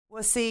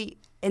Well, see,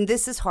 and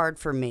this is hard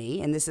for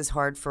me, and this is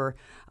hard for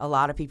a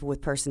lot of people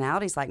with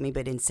personalities like me,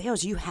 but in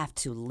sales, you have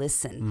to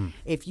listen.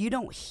 If you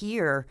don't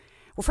hear,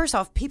 well, first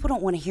off, people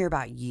don't want to hear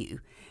about you.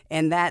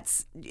 And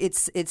it's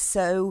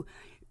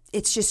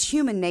just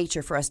human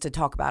nature for us to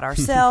talk about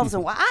ourselves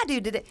and what I do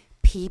today.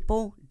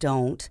 People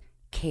don't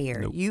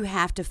care. Nope. You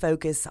have to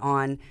focus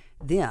on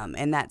them,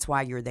 and that's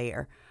why you're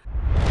there.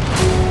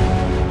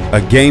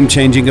 A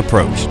game-changing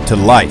approach to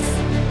life,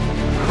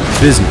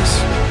 business,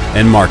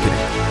 and marketing.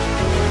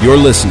 You're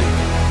listening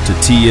to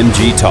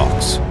TMG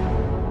Talks.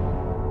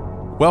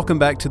 Welcome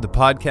back to the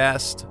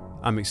podcast.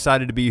 I'm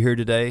excited to be here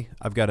today.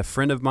 I've got a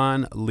friend of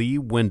mine, Lee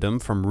Wyndham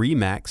from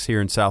RE/MAX here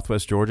in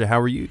Southwest Georgia.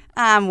 How are you?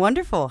 I'm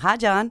wonderful. Hi,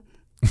 John.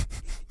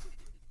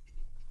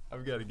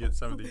 I've got to get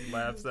some of these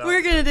laughs out.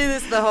 We're going to do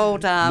this the whole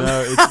time.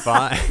 No, it's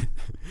fine.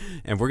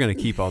 And we're going to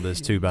keep all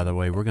this too, by the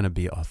way. We're going to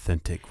be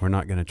authentic. We're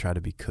not going to try to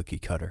be cookie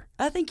cutter.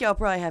 I think y'all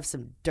probably have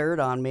some dirt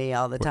on me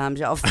all the times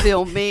y'all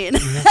film me and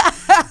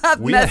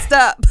I've messed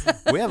up.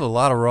 We have a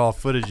lot of raw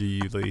footage of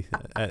you, Lee,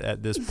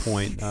 at this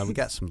point. We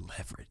got some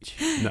leverage.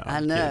 No, I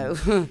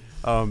know.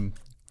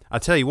 I'll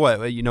tell you what,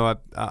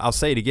 I'll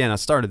say it again. I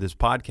started this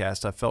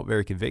podcast. I felt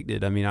very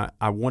convicted. I mean,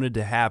 I wanted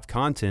to have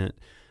content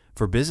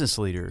for business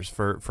leaders,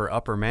 for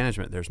upper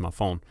management. There's my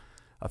phone.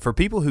 For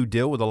people who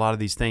deal with a lot of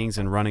these things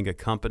and running a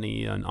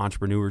company and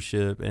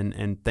entrepreneurship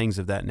and things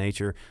of that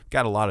nature.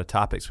 Got a lot of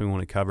topics we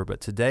want to cover, but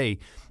today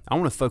I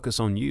want to focus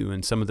on you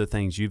and some of the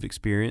things you've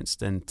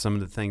experienced and some of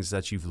the things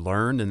that you've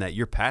learned and that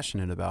you're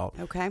passionate about.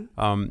 Okay.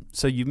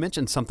 So you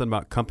mentioned something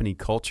about company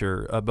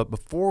culture, but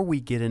before we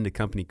get into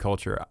company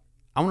culture,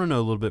 I want to know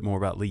a little bit more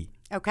about Lee.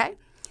 Okay.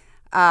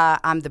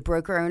 I'm the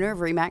broker owner of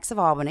RE/MAX of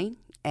Albany,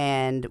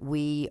 and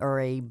we are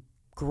a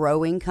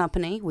growing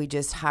company. We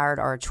just hired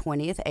our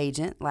 20th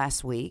agent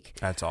last week.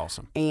 That's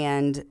awesome.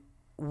 And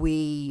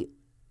we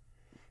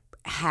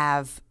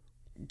have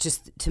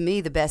just, to me,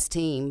 the best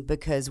team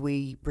because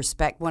we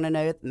respect one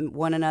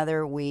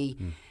another. We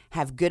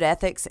have good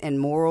ethics and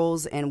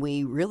morals, and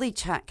we really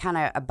kind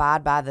of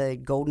abide by the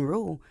golden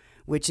rule,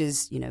 which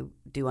is,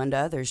 do unto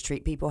others,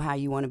 treat people how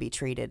you want to be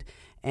treated.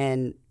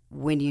 And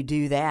when you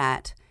do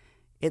that,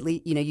 at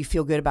least, you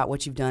feel good about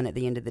what you've done at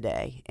the end of the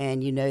day,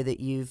 and you know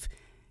that you've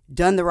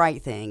done the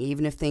right thing,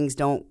 even if things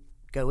don't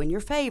go in your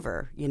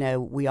favor.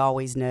 We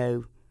always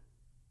know,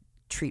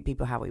 treat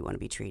people how we want to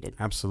be treated.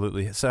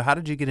 Absolutely. So how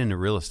did you get into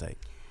real estate?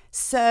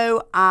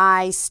 So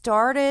I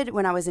started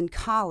when I was in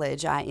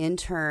college. I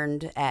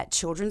interned at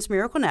Children's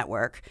Miracle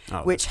Network,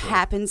 which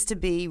happens to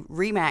be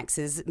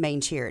RE/MAX's main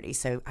charity.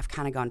 So I've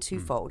kind of gone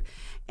twofold.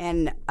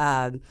 And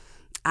I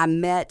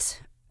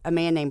met a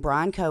man named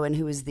Brian Cohen,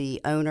 who is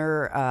the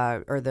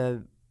owner or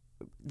the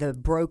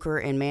broker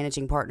and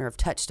managing partner of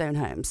Touchstone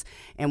Homes.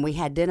 And we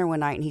had dinner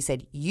one night, and he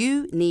said,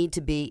 "You need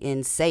to be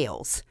in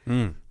sales."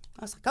 I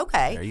was like,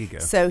 okay. There you go.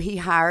 So he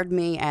hired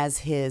me as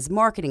his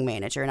marketing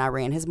manager, and I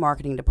ran his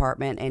marketing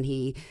department, and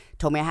he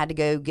told me I had to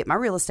go get my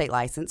real estate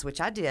license,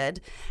 which I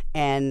did.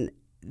 And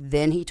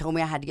then he told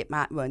me I had to get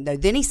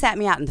then he sat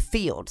me out in the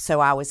field. So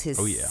I was his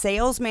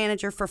sales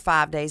manager for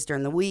 5 days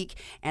during the week,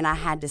 and I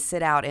had to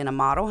sit out in a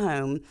model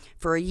home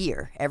for a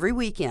year, every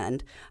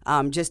weekend,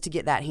 just to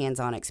get that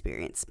hands-on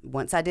experience.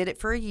 Once I did it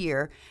for a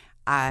year,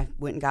 I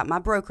went and got my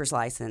broker's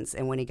license.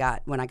 And when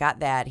I got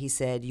that, he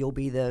said, "You'll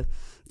be the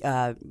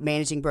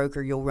managing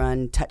broker. You'll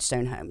run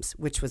Touchstone Homes,"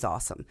 which was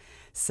awesome.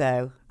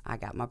 So I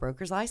got my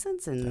broker's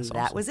license, and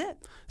that was it.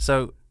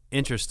 So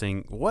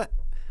interesting.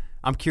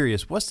 I'm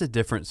curious, what's the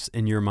difference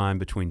in your mind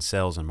between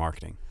sales and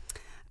marketing?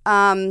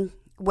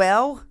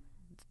 Well,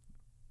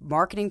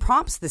 marketing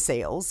prompts the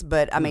sales,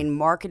 but I mean,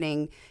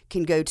 marketing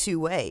can go two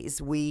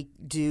ways. We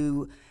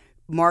do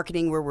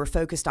marketing where we're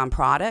focused on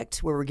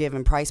product, where we're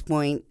given price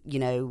point,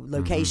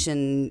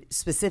 location,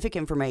 specific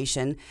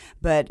information,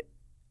 but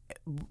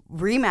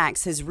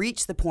RE/MAX has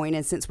reached the point,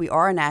 and since we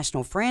are a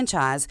national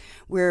franchise,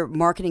 where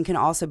marketing can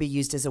also be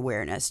used as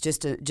awareness,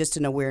 just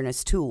an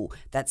awareness tool.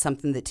 That's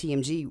something that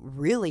TMG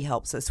really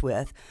helps us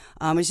with.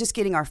 Is just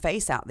getting our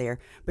face out there,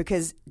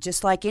 because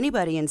just like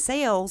anybody in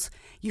sales,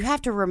 you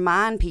have to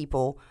remind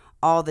people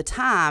all the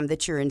time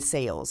that you're in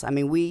sales. I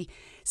mean, we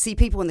see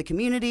people in the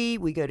community.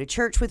 We go to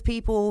church with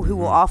people who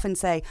will often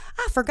say,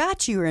 "I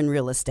forgot you were in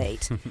real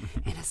estate," and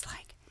it's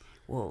like,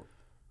 well,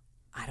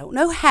 I don't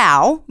know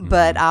how,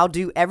 but I'll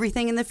do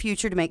everything in the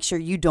future to make sure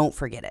you don't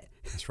forget it.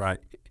 That's right.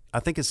 I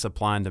think it's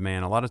supply and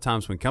demand. A lot of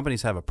times when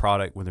companies have a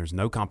product where there's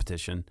no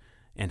competition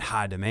and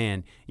high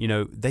demand,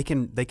 they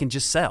can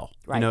just sell.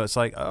 Right. It's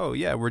like, oh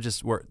yeah,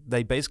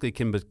 they basically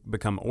can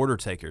become order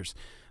takers.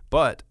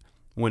 But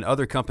when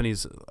other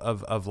companies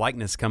of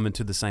likeness come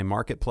into the same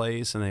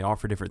marketplace and they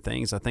offer different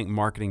things, I think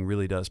marketing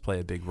really does play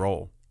a big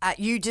role.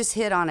 You just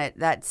hit on it.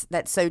 That's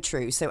so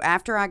true. So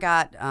after I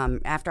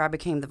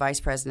became the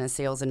vice president of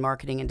sales and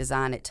marketing and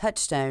design at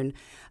Touchstone,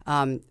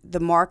 the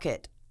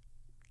market,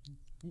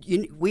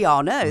 we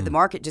all know the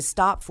market just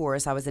stopped for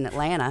us. I was in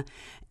Atlanta,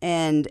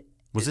 and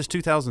Was this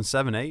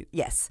 2007, 8?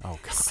 Yes. Oh,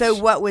 gosh. So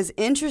what was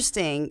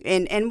interesting,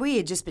 and we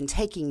had just been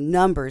taking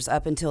numbers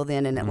up until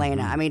then in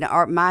Atlanta. I mean,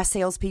 my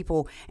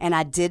salespeople, and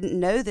I didn't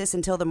know this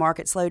until the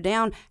market slowed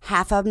down,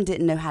 half of them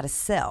didn't know how to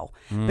sell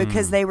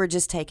because they were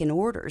just taking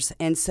orders.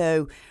 And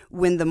so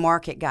when the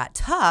market got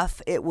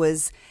tough, it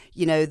was,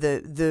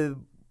 the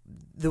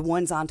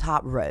ones on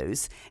top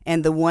rose,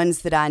 and the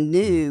ones that I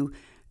knew.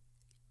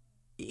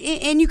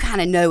 And you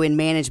kind of know in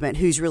management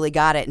who's really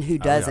got it and who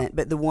doesn't,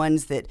 but the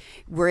ones that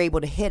were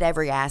able to hit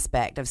every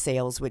aspect of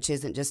sales, which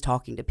isn't just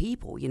talking to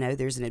people.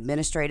 There's an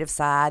administrative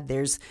side.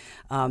 There's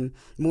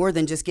more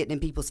than just getting in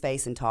people's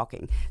face and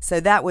talking. So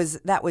that was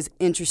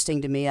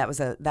interesting to me. That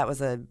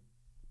was a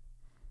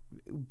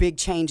big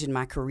change in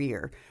my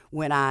career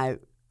when I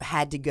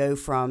had to go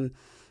from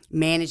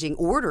managing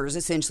orders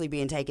essentially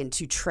being taken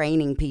to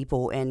training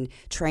people and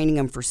training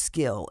them for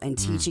skill and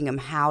teaching them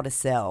how to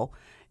sell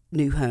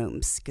new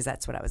homes, because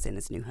that's what I was in,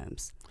 is new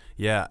homes.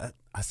 Yeah,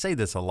 I say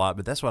this a lot,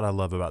 but that's what I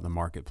love about the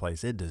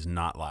marketplace. It does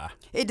not lie.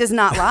 It does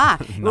not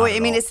lie. Well, I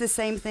mean, all. it's the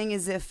same thing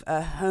as if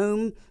a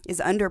home is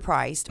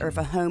underpriced or if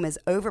a home is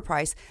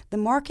overpriced. The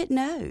market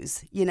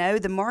knows.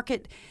 The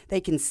market,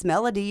 they can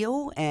smell a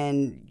deal,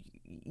 and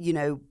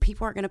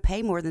people aren't going to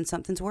pay more than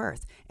something's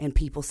worth, and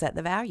people set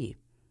the value.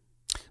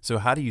 So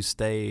how do you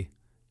stay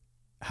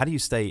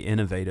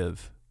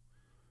innovative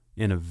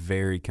in a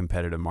very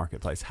competitive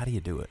marketplace? How do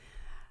you do it?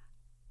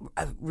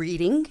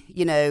 Reading,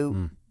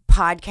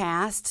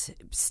 podcasts,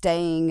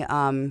 staying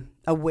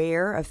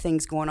aware of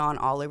things going on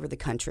all over the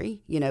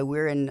country.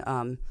 We're in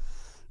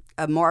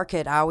a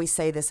market. I always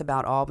say this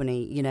about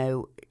Albany.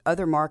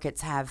 Other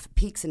markets have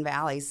peaks and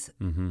valleys,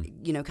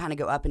 kind of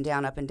go up and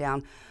down, up and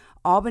down.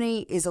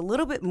 Albany is a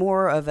little bit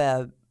more of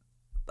a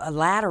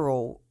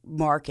lateral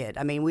market.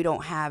 I mean, we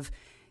don't have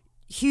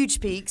huge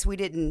peaks. We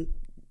didn't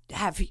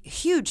have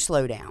huge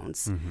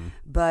slowdowns.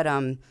 But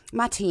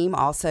my team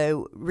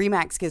also,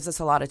 RE/MAX gives us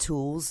a lot of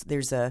tools.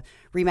 There's a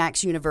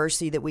RE/MAX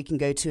University that we can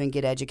go to and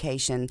get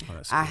education.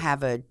 I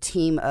have a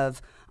team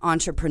of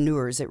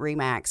entrepreneurs at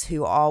RE/MAX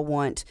who all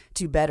want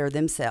to better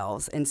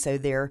themselves, and so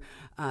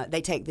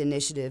they take the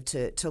initiative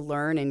to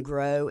learn and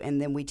grow,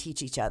 and then we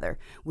teach each other,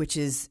 which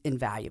is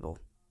invaluable.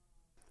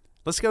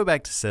 Let's go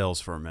back to sales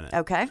for a minute.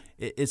 Okay.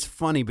 It's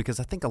funny because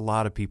I think a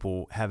lot of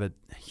people have a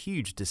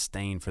huge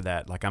disdain for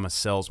that. Like, I'm a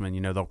salesman,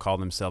 they'll call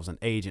themselves an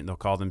agent. They'll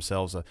call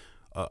themselves a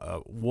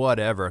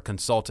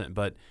consultant.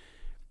 But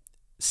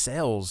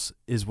sales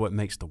is what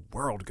makes the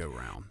world go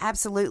round.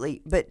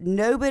 Absolutely. But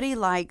nobody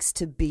likes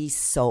to be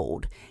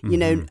sold,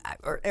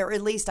 or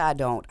at least I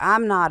don't. I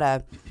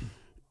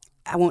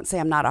won't say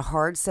I'm not a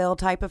hard sell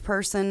type of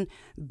person,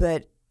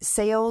 but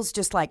sales,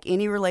 just like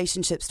any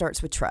relationship,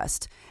 starts with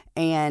trust.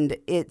 And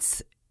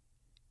it's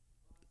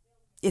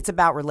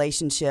about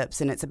relationships,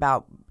 and it's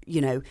about,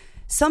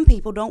 some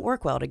people don't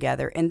work well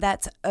together, and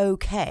that's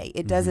okay.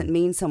 It doesn't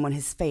mean someone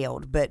has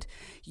failed, but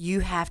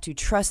you have to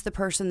trust the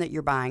person that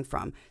you're buying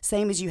from.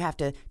 Same as you have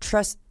to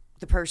trust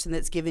the person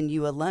that's giving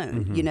you a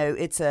loan.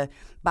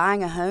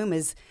 Buying a home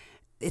it's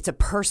a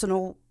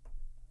personal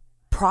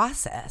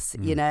process,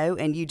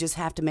 and you just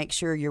have to make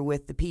sure you're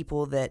with the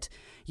people that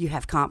you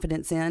have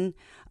confidence in,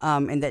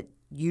 and that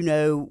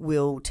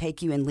will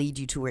take you and lead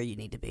you to where you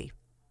need to be.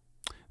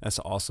 That's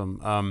awesome.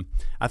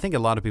 I think a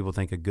lot of people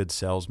think a good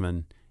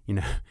salesman,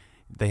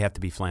 they have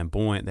to be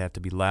flamboyant, they have to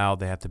be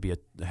loud, they have to be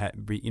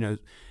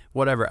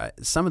whatever.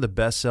 Some of the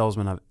best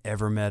salesmen I've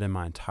ever met in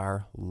my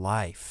entire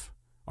life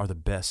are the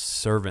best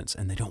servants,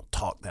 and they don't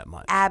talk that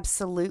much.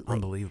 Absolutely.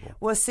 Unbelievable.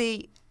 Well,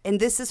 see, and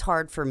this is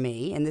hard for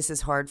me, and this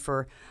is hard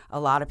for a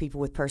lot of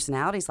people with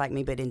personalities like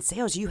me, but in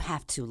sales, you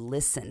have to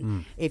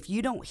listen. If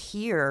you don't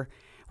hear...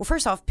 Well,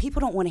 first off,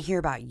 people don't want to hear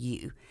about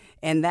you,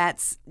 and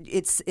it's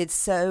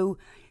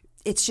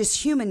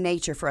just human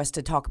nature for us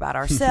to talk about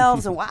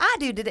ourselves and what I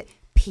do today.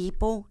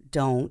 People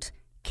don't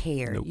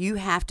care. Nope. You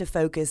have to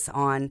focus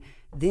on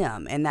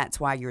them, and that's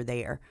why you're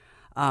there.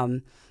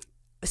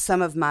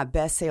 Some of my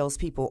best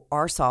salespeople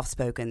are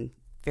soft-spoken,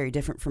 very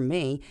different from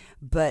me,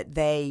 but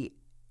they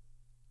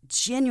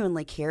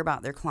genuinely care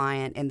about their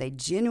client, and they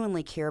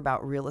genuinely care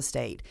about real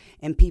estate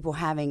and people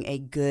having a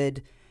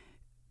good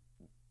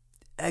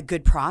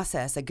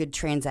process, a good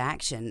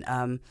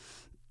transaction.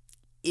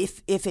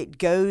 If it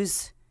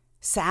goes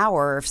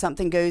sour,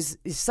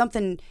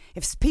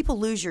 if people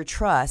lose your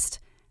trust,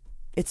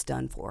 it's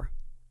done for.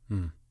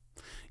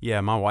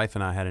 Yeah, my wife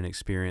and I had an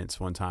experience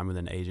one time with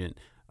an agent,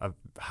 a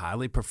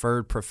highly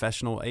preferred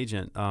professional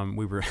agent.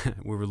 We were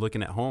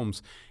looking at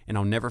homes, and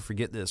I'll never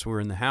forget this. We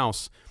were in the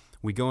house.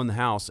 We go in the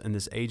house, and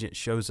this agent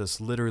shows us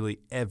literally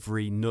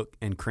every nook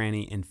and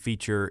cranny and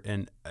feature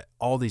and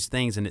all these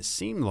things, and it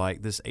seemed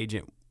like this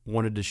agent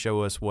wanted to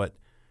show us what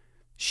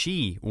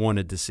she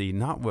wanted to see,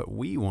 not what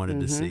we wanted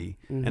to see.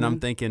 And I'm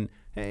thinking,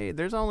 hey,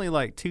 there's only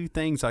like 2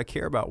 things I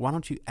care about. Why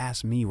don't you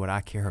ask me what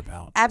I care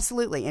about?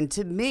 Absolutely. And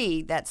to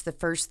me, that's the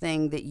first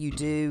thing that you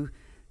do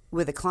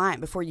with a client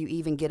before you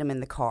even get them in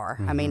the car.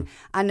 I mean,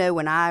 I know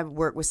when I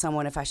work with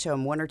someone, if I show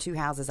them 1 or 2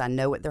 houses, I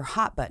know what their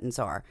hot buttons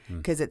are,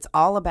 because it's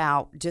all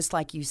about, just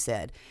like you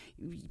said,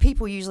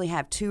 people usually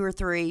have 2 or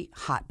 3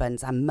 hot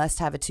buttons. I must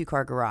have a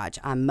 2-car garage.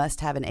 I must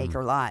have an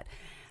acre lot.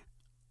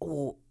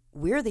 Well,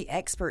 we're the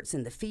experts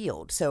in the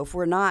field. So if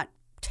we're not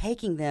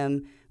taking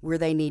them where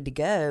they need to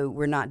go,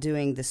 we're not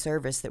doing the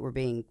service that we're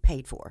being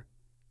paid for.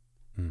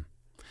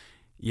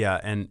 Yeah,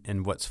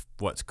 and what's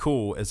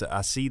cool is that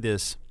I see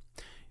this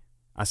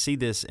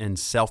in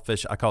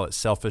selfish, I call it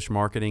selfish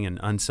marketing, and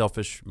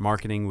unselfish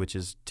marketing, which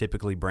is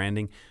typically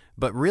branding.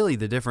 But really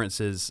the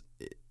difference is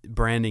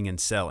branding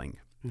and selling.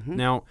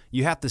 Now,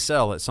 you have to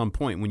sell at some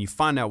point. When you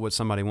find out what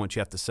somebody wants,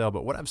 you have to sell.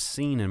 But what I've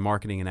seen in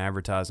marketing and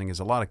advertising is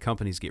a lot of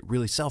companies get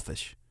really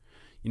selfish.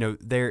 You know,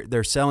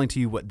 they're selling to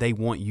you what they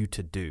want you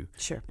to do.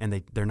 Sure.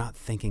 And they're not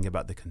thinking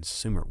about the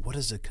consumer. What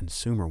does the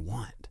consumer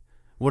want?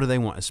 What do they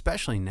want?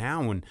 Especially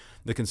now when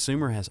the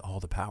consumer has all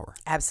the power.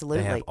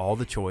 Absolutely. They have all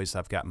the choice.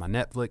 I've got my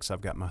Netflix,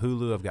 I've got my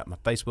Hulu, I've got my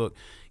Facebook.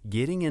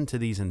 Getting into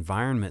these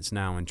environments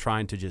now and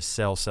trying to just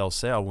sell,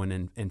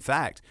 when in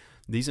fact,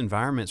 these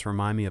environments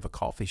remind me of a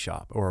coffee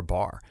shop or a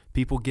bar.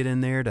 People get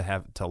in there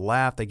to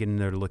laugh. They get in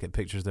there to look at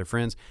pictures of their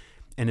friends.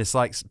 And it's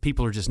like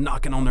people are just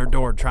knocking on their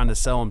door trying to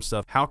sell them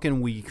stuff. How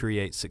can we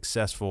create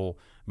successful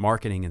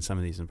marketing in some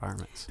of these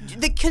environments?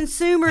 The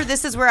consumer,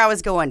 this is where I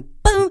was going.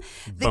 Boom.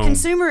 The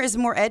consumer is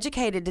more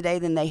educated today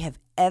than they have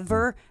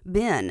ever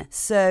been.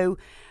 So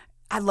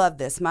I love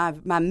this. My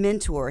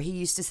mentor, he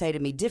used to say to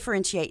me,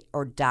 differentiate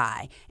or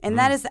die. And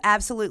that is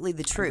absolutely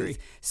the truth.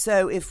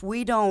 So if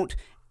we don't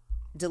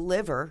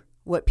deliver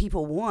what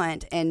people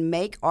want and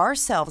make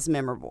ourselves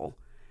memorable,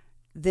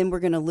 then we're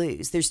going to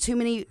lose. There's too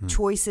many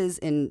choices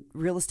in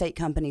real estate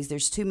companies.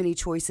 There's too many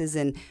choices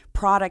in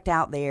product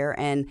out there,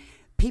 and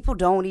people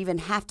don't even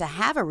have to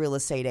have a real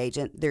estate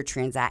agent. Their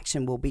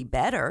transaction will be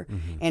better,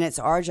 and it's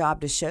our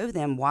job to show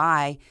them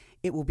why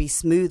it will be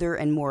smoother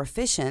and more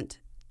efficient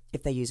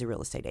if they use a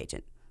real estate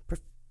agent,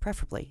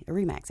 preferably a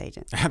RE/MAX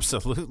agent.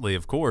 Absolutely,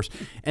 of course.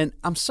 And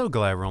I'm so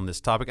glad we're on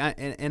this topic.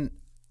 And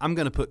I'm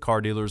going to put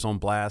car dealers on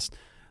blast.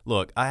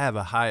 Look, I have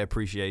a high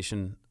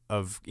appreciation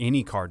of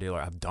any car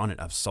dealer. I've done it.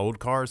 I've sold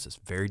cars. It's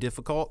very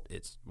difficult.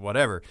 It's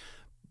whatever.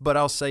 But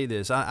I'll say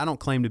this. I don't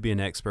claim to be an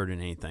expert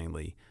in anything,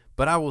 Lee.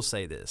 But I will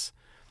say this.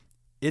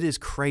 It is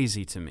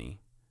crazy to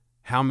me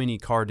how many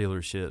car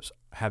dealerships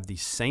have the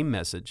same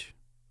message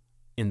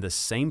in the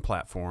same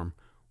platform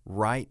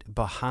right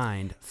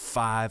behind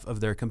 5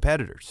 of their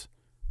competitors.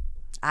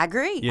 I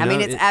agree. I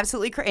mean, it's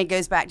absolutely crazy. It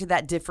goes back to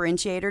that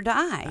differentiate or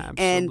die. Absolutely.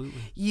 And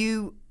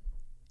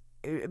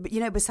you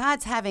know,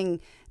 besides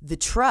having the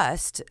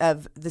trust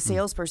of the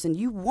salesperson,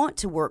 you want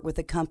to work with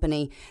a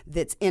company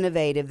that's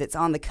innovative, that's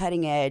on the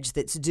cutting edge,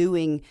 that's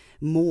doing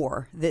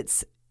more,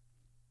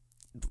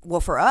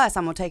 well, for us,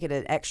 I'm going to take it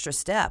an extra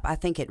step. I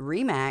think at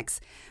RE/MAX,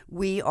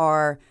 we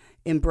are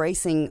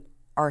embracing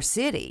our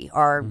city,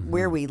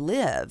 where we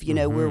live, you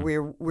know,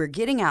 where we're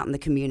getting out in the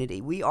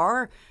community. We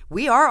are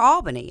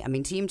Albany. I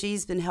mean,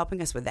 TMG's been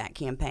helping us with that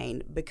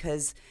campaign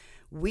because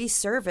we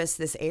service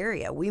this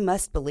area. We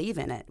must believe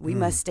in it. We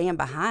must stand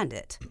behind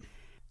it.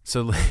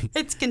 So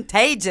it's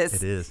contagious.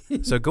 It is.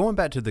 So going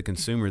back to the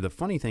consumer, the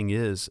funny thing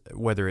is,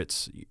 whether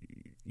it's,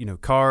 you know,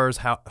 cars,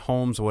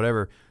 homes,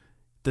 whatever,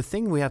 the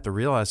thing we have to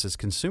realize is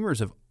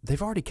consumers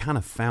they've already kind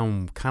of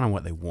found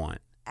what they want.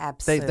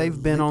 Absolutely.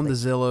 They've been on the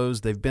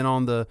Zillows. They've been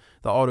on the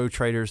Auto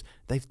Traders.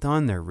 They've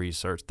done their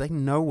research. They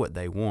know what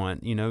they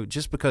want. You know,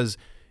 just because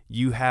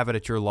you have it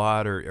at your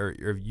lot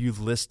or you've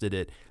listed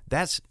it,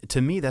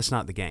 to me, that's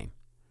not the game.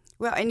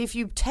 Well, and if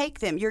you take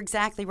them, you're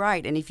exactly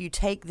right. And if you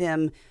take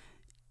them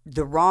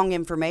the wrong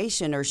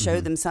information or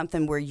show them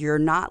something where you're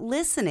not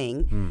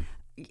listening,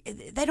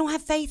 they don't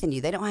have faith in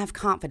you. They don't have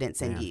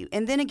confidence in you.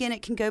 And then again,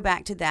 it can go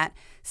back to that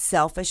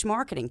selfish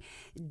marketing.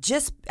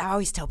 I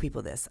always tell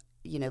people this,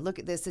 you know, look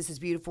at this. This is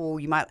beautiful.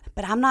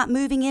 But I'm not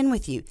moving in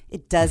with you.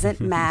 It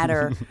doesn't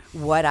matter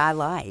what I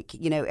like.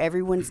 You know,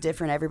 everyone's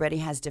different. Everybody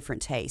has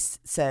different tastes.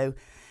 So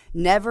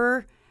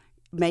never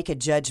make a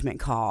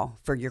judgment call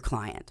for your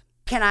client.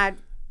 Can I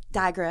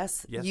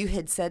digress? Yes. You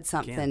had said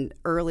something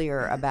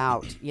earlier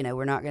about, you know,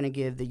 we're not going to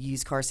give the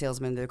used car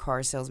salesman, the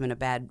car salesman a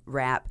bad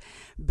rap.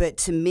 But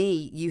to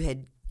me, you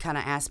had kind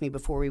of asked me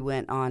before we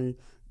went on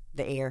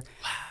the air.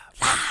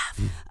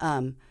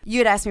 Live. You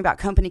had asked me about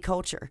company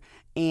culture.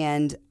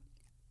 And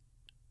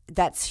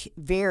that's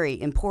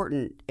very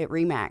important at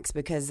RE/MAX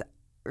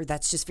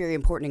that's just very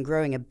important in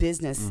growing a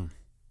business,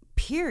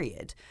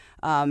 period.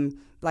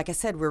 Like I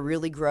said, we're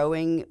really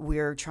growing.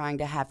 We're trying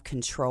to have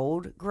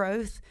controlled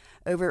growth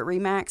over at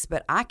RE/MAX,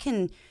 but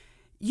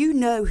you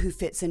know who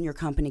fits in your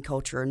company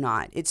culture or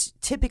not. It's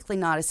typically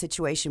not a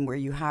situation where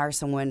you hire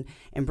someone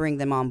and bring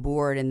them on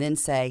board and then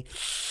say,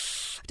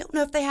 I don't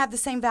know if they have the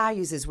same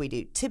values as we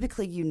do.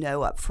 Typically, you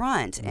know up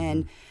front.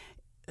 And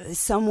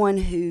someone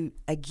who,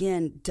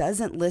 again,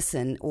 doesn't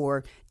listen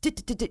or,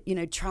 you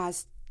know,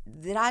 tries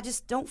that I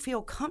just don't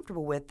feel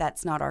comfortable with,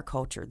 that's not our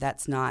culture.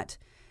 That's not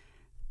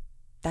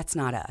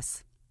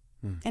us.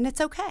 And it's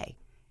okay.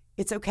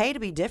 It's okay to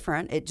be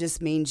different. It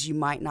just means you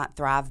might not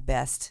thrive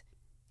best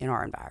in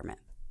our environment.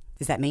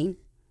 Does that mean?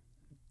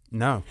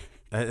 No,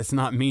 it's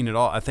not mean at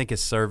all. I think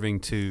it's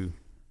serving to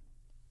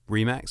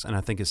RE/MAX, and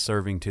I think it's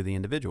serving to the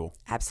individual.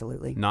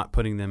 Absolutely. Not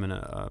putting them in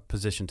a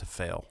position to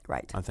fail.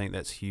 Right. I think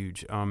that's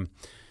huge.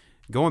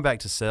 Going back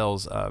to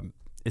sales,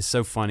 it's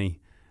so funny.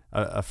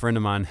 A friend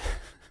of mine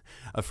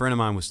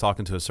was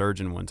talking to a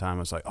surgeon one time. I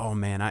was like, oh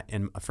man,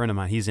 and a friend of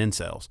mine, he's in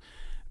sales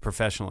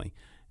professionally.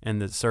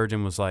 And the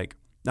surgeon was like,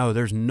 no,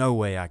 there's no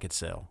way I could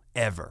sell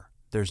ever.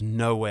 There's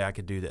no way I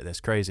could do that. That's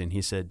crazy. And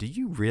he said, do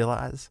you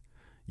realize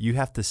you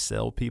have to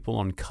sell people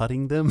on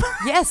cutting them?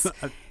 Yes.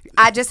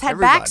 I just had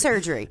back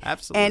surgery.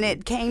 Absolutely. And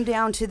it came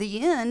down to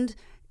the end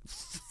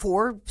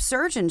for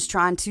surgeons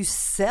trying to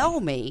sell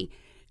me.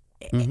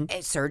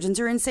 Surgeons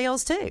are in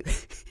sales too.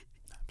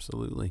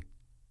 Absolutely.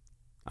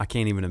 I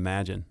can't even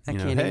imagine.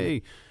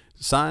 Hey,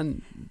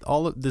 sign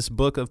all of this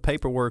book of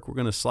paperwork. We're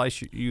going to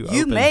slice you open.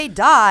 You may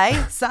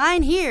die.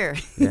 Sign here.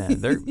 Yeah,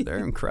 they're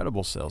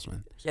incredible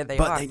salesmen. Yeah, they are.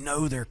 But they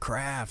know their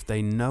craft.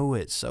 They know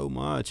it so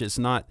much. It's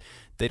not.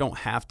 They don't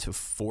have to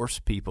force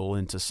people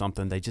into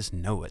something. They just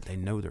know it. They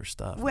know their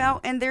stuff.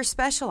 Well, and they're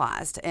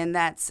specialized, and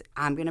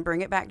I'm going to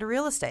bring it back to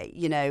real estate.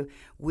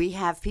 We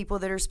have people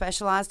that are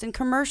specialized in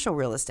commercial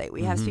real estate.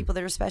 We have people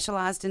that are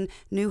specialized in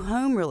new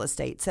home real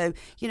estate. So,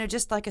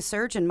 just like a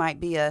surgeon might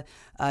be a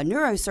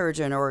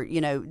neurosurgeon or,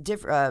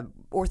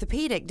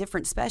 orthopedic,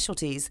 different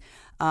specialties.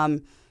 I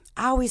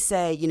always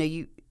say,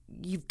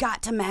 you've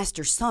got to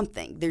master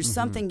something. There's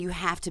something you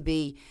have to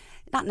be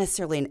not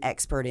necessarily an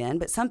expert in,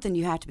 but something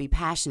you have to be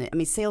passionate. I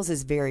mean, sales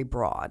is very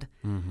broad.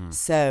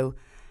 So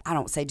I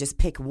don't say just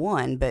pick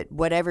one, but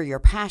whatever you're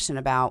passionate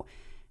about,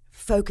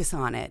 focus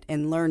on it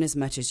and learn as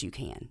much as you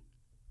can.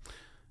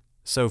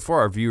 So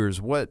for our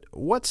viewers,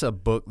 what's a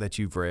book that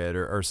you've read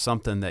or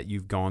something that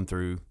you've gone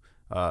through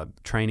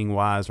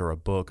training-wise, or a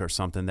book or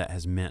something that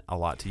has meant a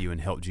lot to you and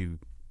helped you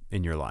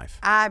in your life?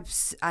 I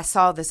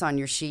saw this on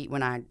your sheet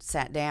when I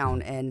sat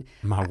down, and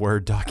my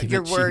Word document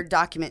your sheet. Word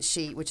document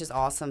sheet, which is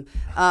awesome.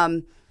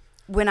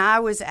 When I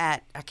was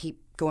I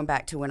keep going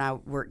back to when I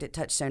worked at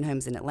Touchstone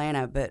Homes in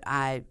Atlanta, but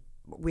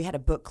we had a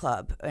book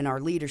club, and our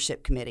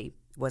leadership committee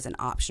wasn't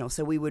optional,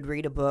 so we would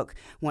read a book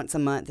once a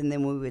month, and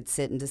then we would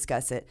sit and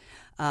discuss it.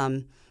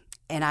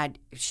 And I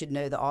should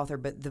know the author,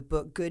 but the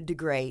book Good to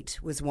Great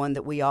was one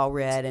that we all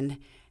read and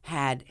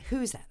had.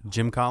 Who's that?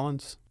 Jim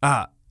Collins?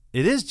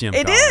 It is Jim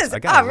It Collins. is. I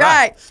got All it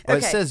right. Well,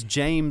 Okay. It says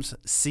James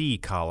C.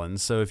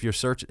 Collins. So if you're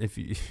searching,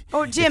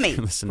 Or Jimmy, if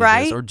you listen right?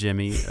 to this, or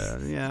Jimmy,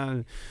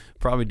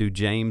 probably do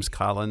James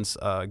Collins.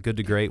 Good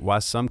to Great: Why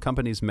Some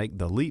Companies Make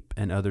the Leap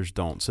and Others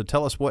Don't. So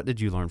tell us, what did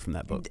you learn from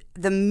that book?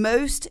 The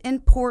most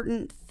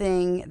important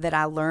thing that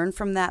I learned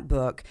from that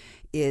book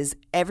is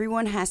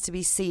everyone has to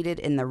be seated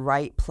in the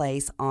right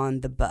place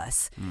on the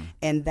bus.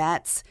 And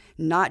that's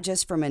not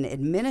just from an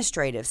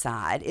administrative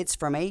side, it's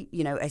from a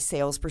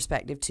sales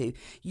perspective too.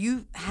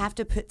 You have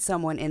to put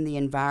someone in the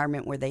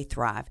environment where they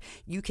thrive.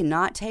 You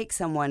cannot take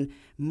someone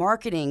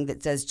marketing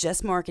that does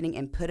just marketing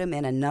and put them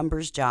in a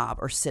numbers job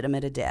or sit them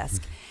at a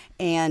desk.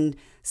 And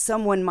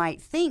someone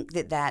might think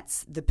that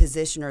that's the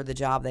position or the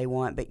job they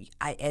want, but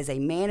as a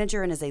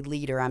manager and as a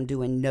leader, I'm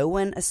doing no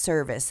one a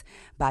service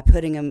by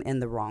putting them in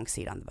the wrong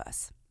seat on the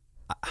bus.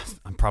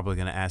 I'm probably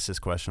going to ask this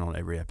question on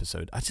every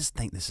episode. I just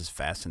think this is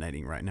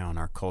fascinating right now in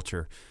our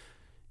culture.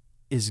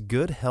 Is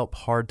good help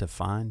hard to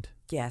find?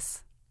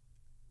 Yes.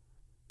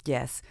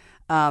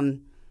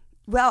 Well,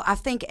 I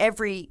think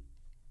every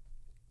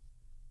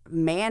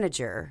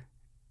manager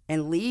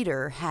and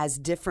leader has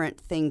different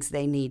things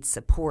they need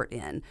support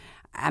in.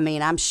 I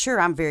mean, I'm sure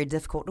I'm very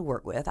difficult to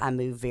work with. I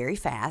move very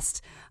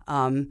fast,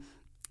 and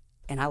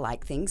I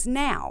like things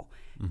now.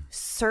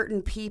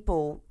 Certain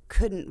people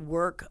couldn't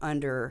work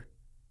under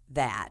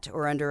that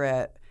or under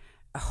a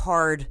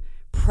hard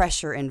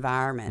pressure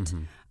environment.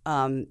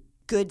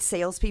 Good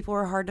salespeople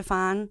are hard to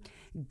find.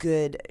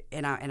 Good,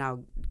 and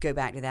I'll go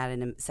back to that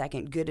in a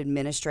second. Good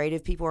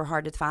administrative people are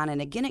hard to find.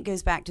 And again, it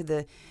goes back to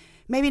the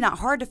maybe not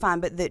hard to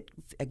find, but that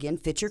again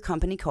fit your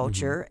company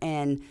culture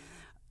and.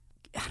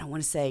 I don't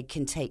want to say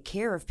can take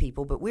care of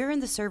people, but we're in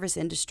the service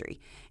industry.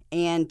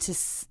 And to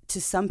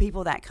some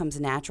people that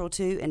comes natural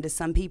to, and to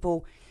some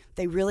people,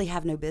 they really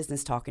have no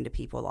business talking to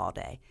people all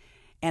day.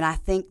 And I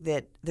think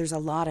that there's a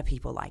lot of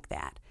people like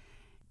that.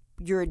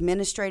 Your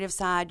administrative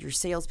side, your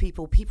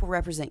salespeople, people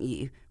represent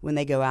you when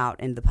they go out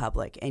in the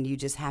public, and you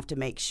just have to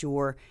make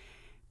sure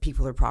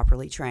people are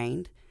properly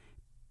trained.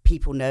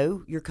 People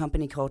know your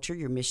company culture,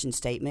 your mission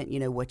statement,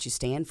 what you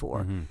stand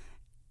for.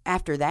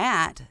 After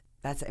that,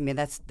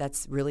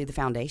 that's really the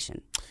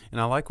foundation. And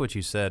I like what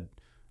you said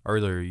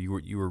earlier.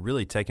 You were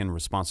really taking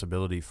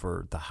responsibility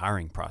for the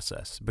hiring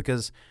process,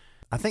 because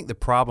I think the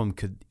problem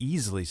could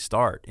easily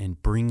start in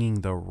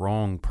bringing the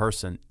wrong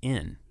person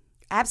in.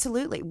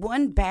 Absolutely.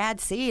 One bad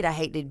seed, I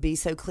hate to be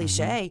so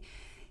cliche,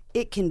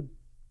 it can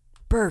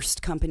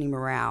burst company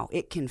morale.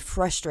 It can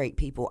frustrate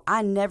people.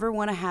 I never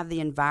want to have the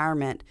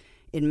environment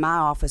in my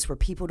office where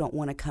people don't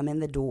want to come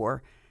in the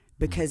door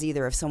because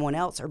either of someone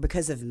else or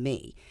because of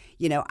me.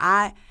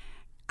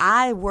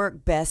 I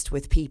work best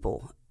with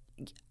people.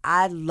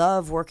 I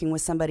love working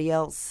with somebody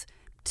else.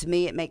 To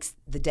me, it makes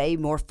the day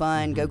more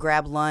fun. Go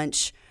grab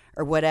lunch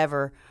or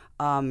whatever.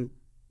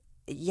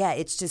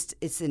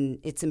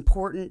 It's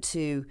important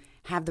to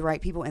have the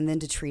right people and then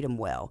to treat them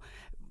well.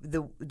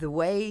 The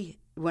way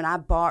when I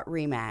bought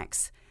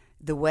RE/MAX,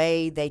 the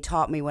way they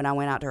taught me when I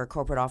went out to our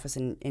corporate office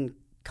in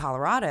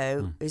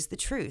Colorado is the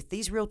truth.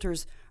 These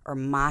realtors are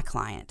my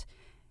client.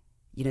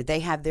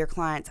 They have their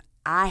clients.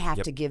 I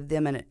have to give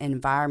them an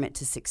environment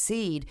to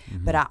succeed,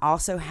 but I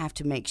also have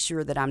to make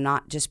sure that I'm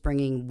not just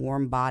bringing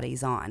warm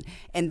bodies on.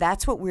 And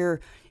that's what we're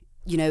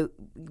given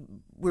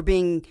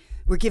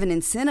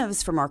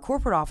incentives from our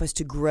corporate office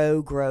to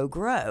grow.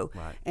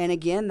 Right. And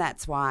again,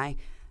 that's why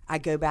I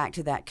go back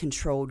to that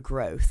controlled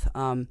growth.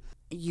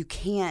 You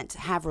can't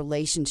have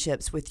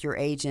relationships with your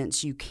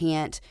agents. You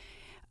can't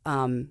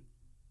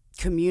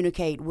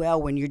communicate well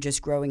when you're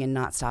just growing and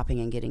not stopping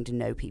and getting to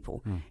know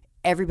people.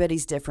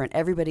 Everybody's different.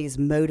 Everybody is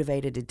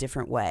motivated a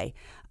different way.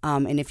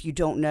 And if you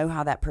don't know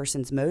how that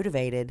person's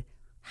motivated,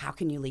 how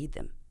can you lead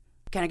them?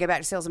 Can I go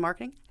back to sales and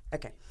marketing?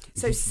 Okay.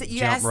 So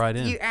you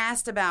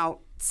asked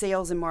about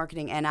sales and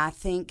marketing, and I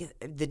think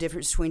the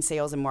difference between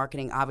sales and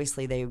marketing,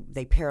 obviously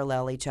they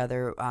parallel each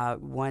other.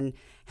 One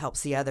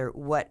helps the other.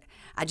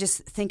 I just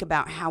think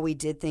about how we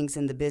did things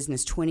in the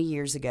business 20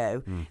 years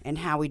ago and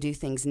how we do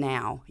things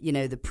now.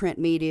 The print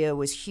media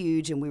was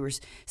huge, and we were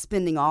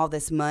spending all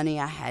this money.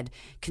 I had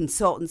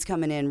consultants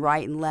coming in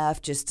right and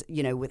left, just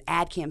with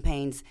ad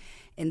campaigns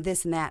and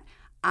this and that.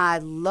 I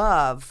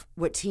love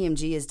what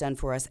TMG has done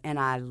for us, and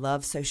I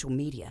love social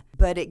media.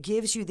 But it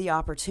gives you the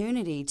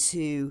opportunity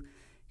to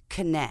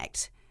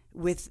connect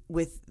with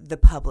the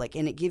public,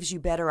 and it gives you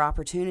better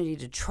opportunity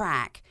to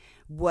track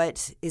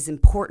what is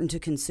important to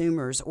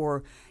consumers,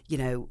 or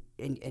and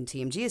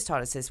TMG has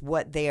taught us this,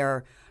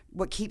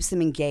 what keeps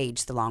them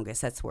engaged the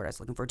longest. That's the word I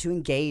was looking for, to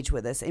engage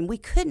with us. And we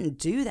couldn't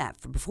do that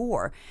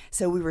before.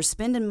 So we were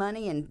spending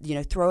money and,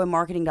 throwing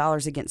marketing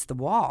dollars against the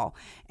wall.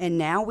 And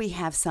now we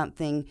have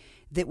something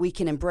that we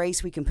can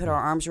embrace. We can put our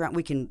arms around.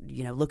 We can,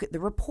 look at the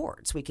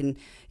reports. We can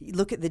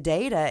look at the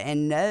data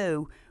and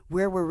know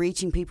where we're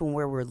reaching people and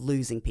where we're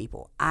losing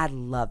people. I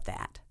love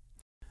that.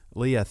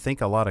 Lee, I think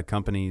a lot of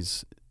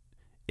companies,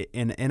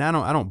 and I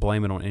don't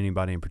blame it on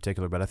anybody in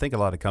particular, but I think a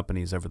lot of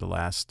companies over the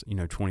last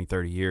 20,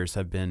 30 years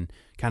have been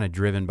kind of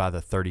driven by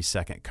the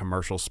 30-second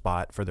commercial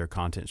spot for their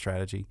content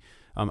strategy.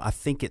 I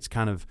think it's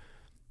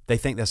they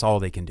think that's all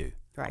they can do.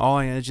 Right.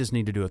 I just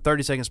need to do a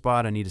 30-second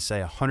spot. I need to say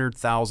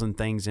 100,000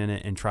 things in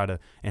it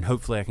and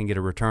hopefully I can get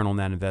a return on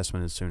that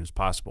investment as soon as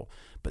possible.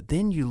 But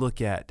then you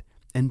look at,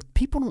 and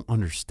people don't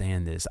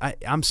understand this.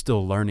 I'm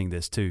still learning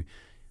this too.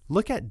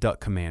 Look at Duck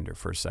Commander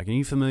for a second. Are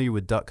you familiar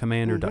with Duck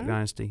Commander, Duck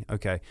Dynasty?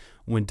 Okay.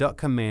 When Duck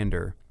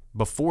Commander,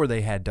 before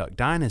they had Duck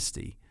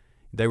Dynasty,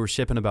 they were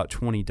shipping about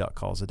 20 duck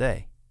calls a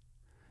day.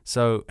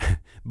 So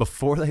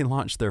before they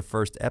launched their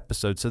first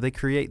episode, so they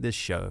create this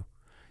show.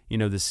 The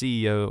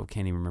CEO,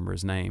 can't even remember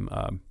his name,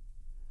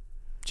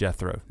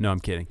 Jethro. No, I'm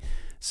kidding.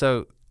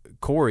 So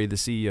Corey, the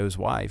CEO's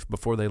wife,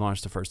 before they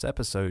launched the first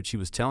episode, she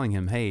was telling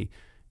him, hey,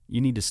 you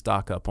need to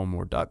stock up on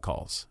more duck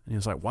calls. And he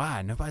was like,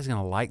 why? Nobody's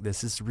going to like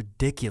this. This is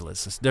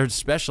ridiculous. They're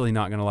especially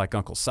not going to like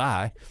Uncle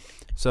Si.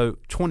 So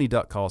 20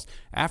 duck calls.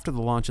 After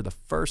the launch of the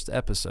first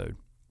episode,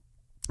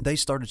 they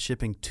started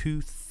shipping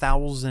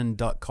 2,000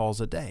 duck calls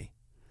a day.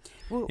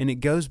 Well, and it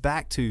goes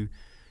back to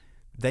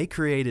they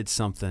created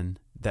something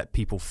that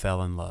people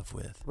fell in love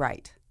with.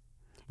 Right.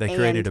 They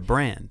created a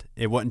brand.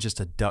 It wasn't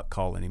just a duck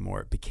call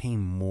anymore. It became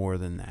more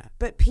than that.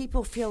 But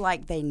people feel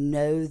like they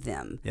know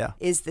them. Yeah.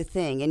 Is the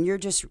thing. And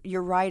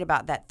you're right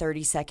about that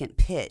 30-second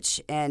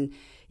pitch. And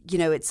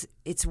it's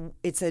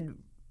a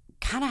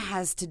kind of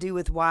has to do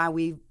with why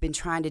we've been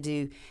trying to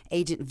do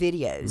agent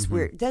videos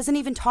where it doesn't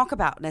even talk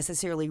about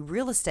necessarily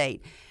real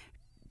estate.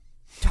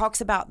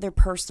 Talks about their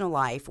personal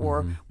life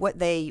or what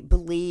they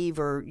believe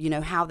or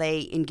how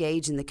they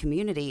engage in the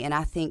community. And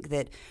I think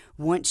that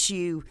once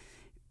you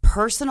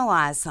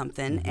personalize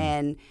something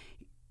and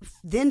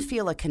then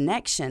feel a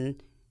connection,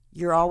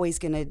 you're always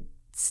going to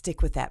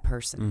stick with that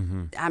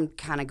person. I'm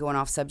kind of going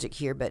off subject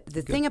here, but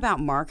the thing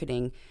about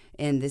marketing,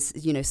 and this,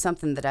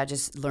 something that I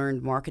just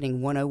learned,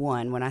 marketing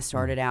 101, when I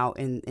started out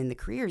in the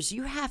careers,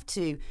 you have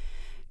to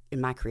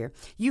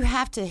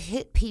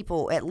hit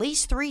people at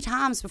least 3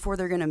 times before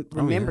they're going to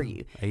remember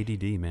you.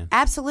 ADD, man.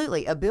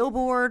 Absolutely. A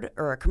billboard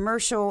or a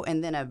commercial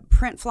and then a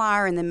print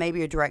flyer and then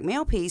maybe a direct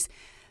mail piece.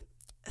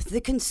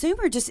 The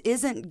consumer just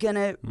isn't going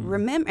to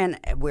remember, and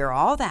we're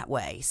all that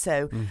way.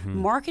 So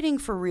marketing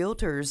for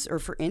realtors or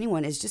for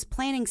anyone is just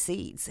planting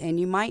seeds. And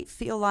you might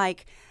feel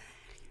like,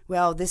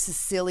 well, this is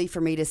silly for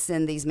me to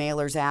send these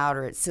mailers out,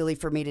 or it's silly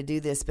for me to do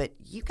this, but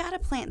you got to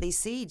plant these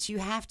seeds. You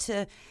have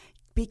to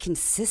be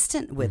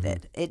consistent with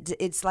it.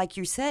 It's like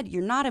you said,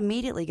 you're not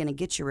immediately going to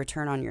get your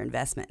return on your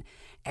investment.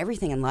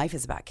 Everything in life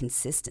is about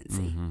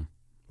consistency.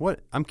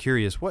 I'm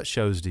curious, what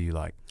shows do you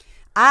like?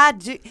 I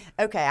do.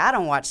 Okay, I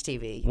don't watch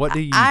TV. What do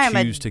you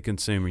choose to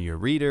consume? Are you a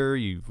reader?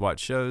 You watch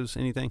shows?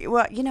 Anything?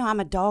 Well, I'm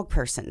a dog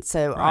person,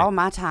 so all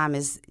my time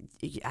is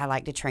I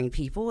like to train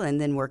people,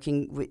 and then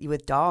working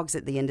with dogs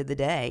at the end of the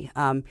day.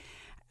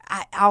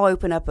 I'll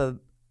open up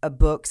a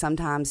book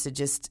sometimes to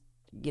just,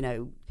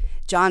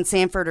 John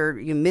Sanford or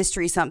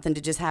mystery something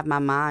to just have my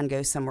mind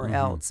go somewhere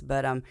else.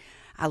 But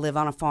I live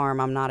on a farm.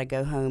 I'm not a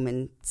go home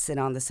and sit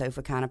on the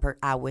sofa kind of person.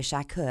 I wish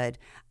I could.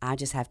 I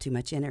just have too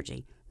much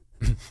energy.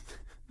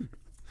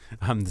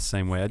 I'm the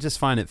same way. I just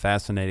find it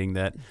fascinating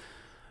that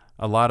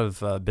a lot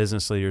of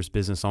business leaders,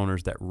 business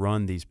owners that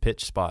run these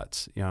pitch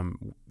spots,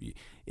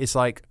 it's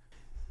like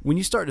when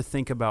you start to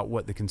think about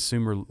what the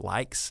consumer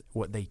likes,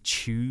 what they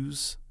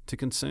choose to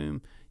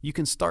consume, you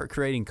can start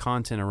creating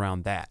content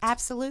around that.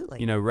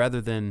 Absolutely.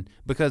 Rather than,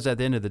 because at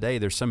the end of the day,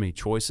 there's so many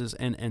choices,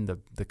 and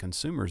the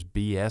consumer's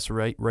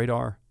BS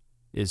radar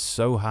is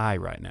so high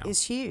right now.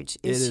 It's huge.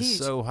 It is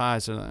so high.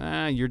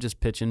 So you're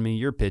just pitching me.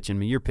 You're pitching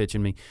me. You're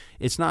pitching me.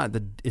 It's not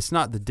the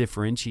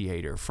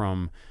differentiator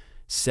from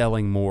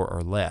selling more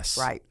or less.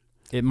 Right.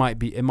 It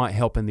might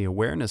help in the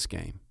awareness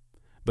game,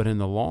 but in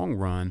the long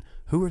run,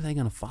 who are they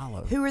going to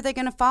follow? Who are they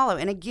going to follow?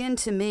 And again,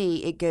 to me,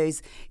 it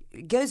goes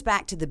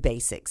back to the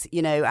basics.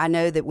 I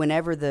know that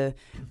whenever the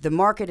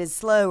market is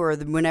slow, or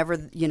whenever,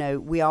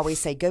 we always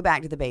say, go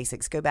back to the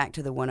basics, go back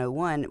to the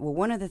 101. Well,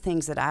 one of the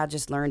things that I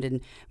just learned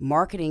in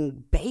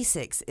marketing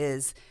basics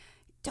is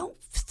don't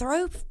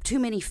throw too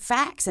many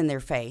facts in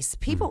their face.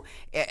 People,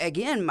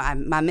 again,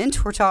 my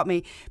mentor taught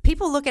me,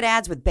 people look at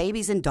ads with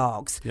babies and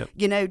dogs.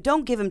 Yep.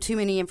 Don't give them too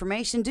many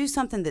information. Do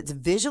something that's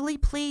visually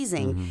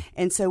pleasing. Mm-hmm.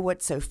 And so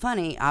what's so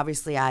funny,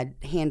 obviously I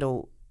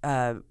handle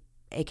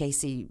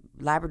AKC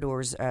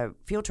Labrador's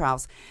field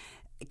trials.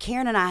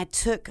 Karen and I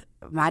took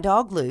my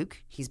dog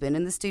Luke. He's been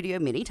in the studio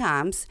many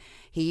times.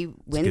 He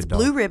wins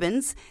blue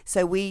ribbons.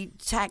 So we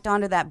tacked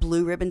onto that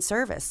blue ribbon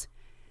service.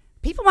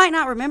 People might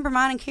not remember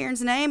mine and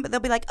Karen's name, but they'll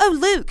be like, oh,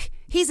 Luke,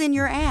 he's in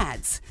your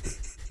ads.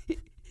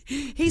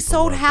 He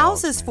sold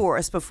houses dogs, for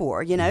us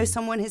before.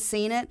 Someone has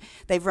seen it.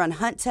 They've run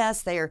hunt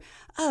tests. They're,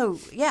 oh,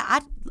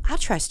 yeah, I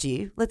trust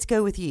you. Let's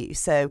go with you.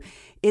 So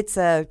it's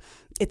a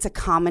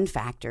common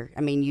factor.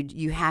 I mean,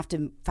 you have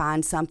to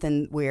find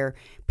something where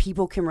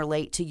people can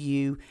relate to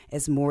you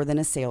as more than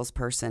a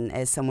salesperson,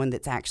 as someone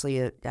that's actually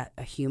a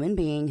human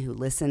being who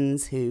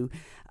listens, who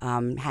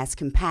has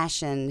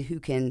compassion, who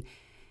can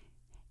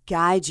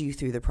guide you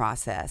through the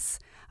process.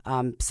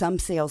 Some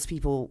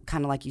salespeople,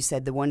 kind of like you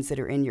said, the ones that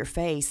are in your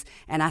face,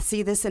 and I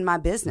see this in my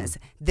business.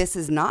 This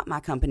is not my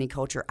company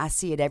culture. I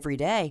see it every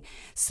day.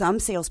 Some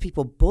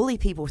salespeople bully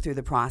people through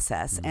the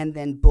process and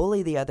then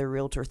bully the other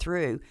realtor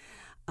through.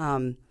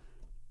 That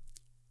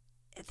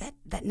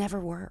never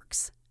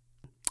works.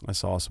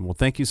 That's awesome. Well,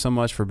 thank you so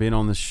much for being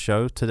on this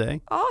show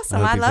today. Awesome. I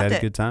hope I you've loved had it.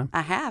 a good time.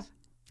 I have.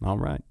 All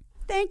right.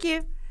 Thank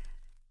you.